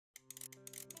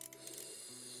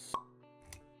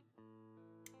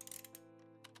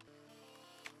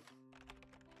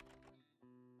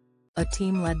A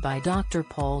team led by Dr.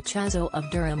 Paul Chazzo of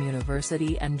Durham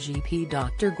University and GP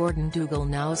Dr. Gordon Dougal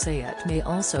now say it may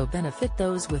also benefit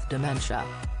those with dementia.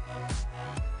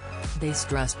 They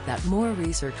stressed that more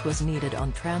research was needed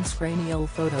on transcranial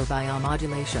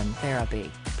photobiomodulation therapy,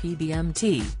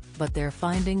 PBMT, but their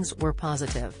findings were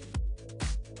positive.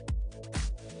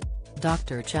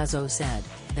 Dr. Chazzo said,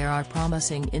 "There are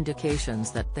promising indications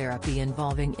that therapy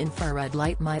involving infrared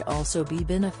light might also be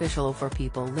beneficial for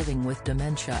people living with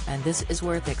dementia, and this is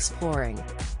worth exploring."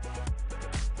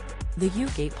 The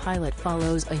UK pilot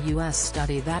follows a US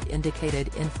study that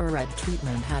indicated infrared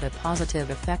treatment had a positive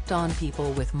effect on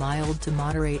people with mild to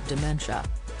moderate dementia.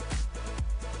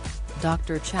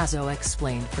 Dr. Chazzo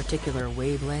explained particular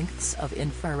wavelengths of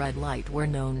infrared light were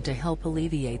known to help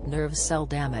alleviate nerve cell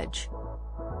damage.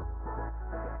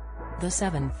 The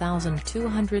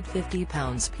 7,250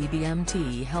 pounds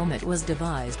PBMT helmet was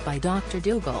devised by Dr.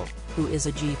 Dougal, who is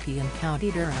a GP in County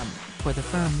Durham, for the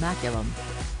firm Maculum.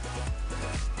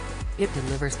 It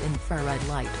delivers infrared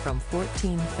light from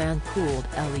 14 fan-cooled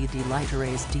LED light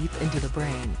arrays deep into the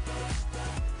brain.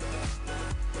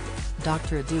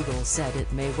 Dr. Dougal said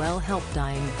it may well help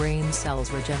dying brain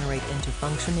cells regenerate into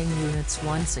functioning units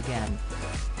once again.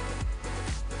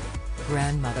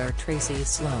 Grandmother Tracy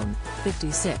Sloan,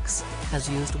 56, has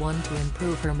used one to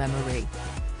improve her memory.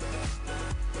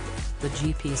 The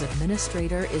GP's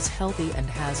administrator is healthy and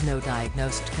has no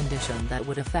diagnosed condition that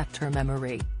would affect her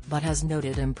memory, but has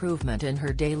noted improvement in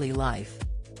her daily life.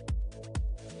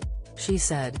 She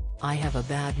said, "I have a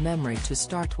bad memory to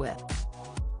start with.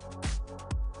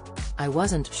 I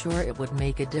wasn't sure it would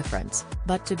make a difference,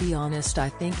 but to be honest I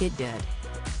think it did.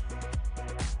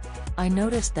 I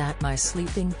noticed that my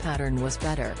sleeping pattern was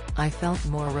better, I felt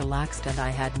more relaxed and I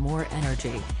had more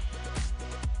energy."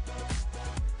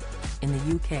 In the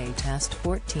UK test,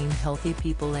 14 healthy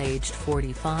people aged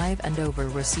 45 and over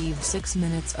received 6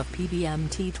 minutes of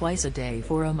PBMT twice a day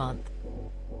for a month.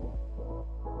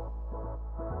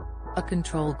 A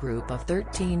control group of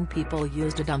 13 people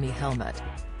used a dummy helmet.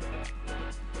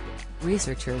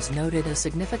 Researchers noted a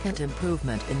significant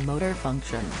improvement in motor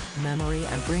function, memory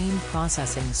and brain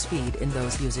processing speed in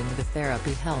those using the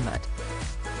therapy helmet.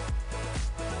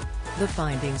 The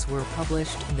findings were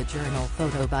published in the journal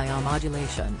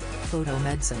Photobiomodulation,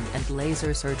 Photomedicine and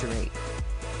Laser Surgery.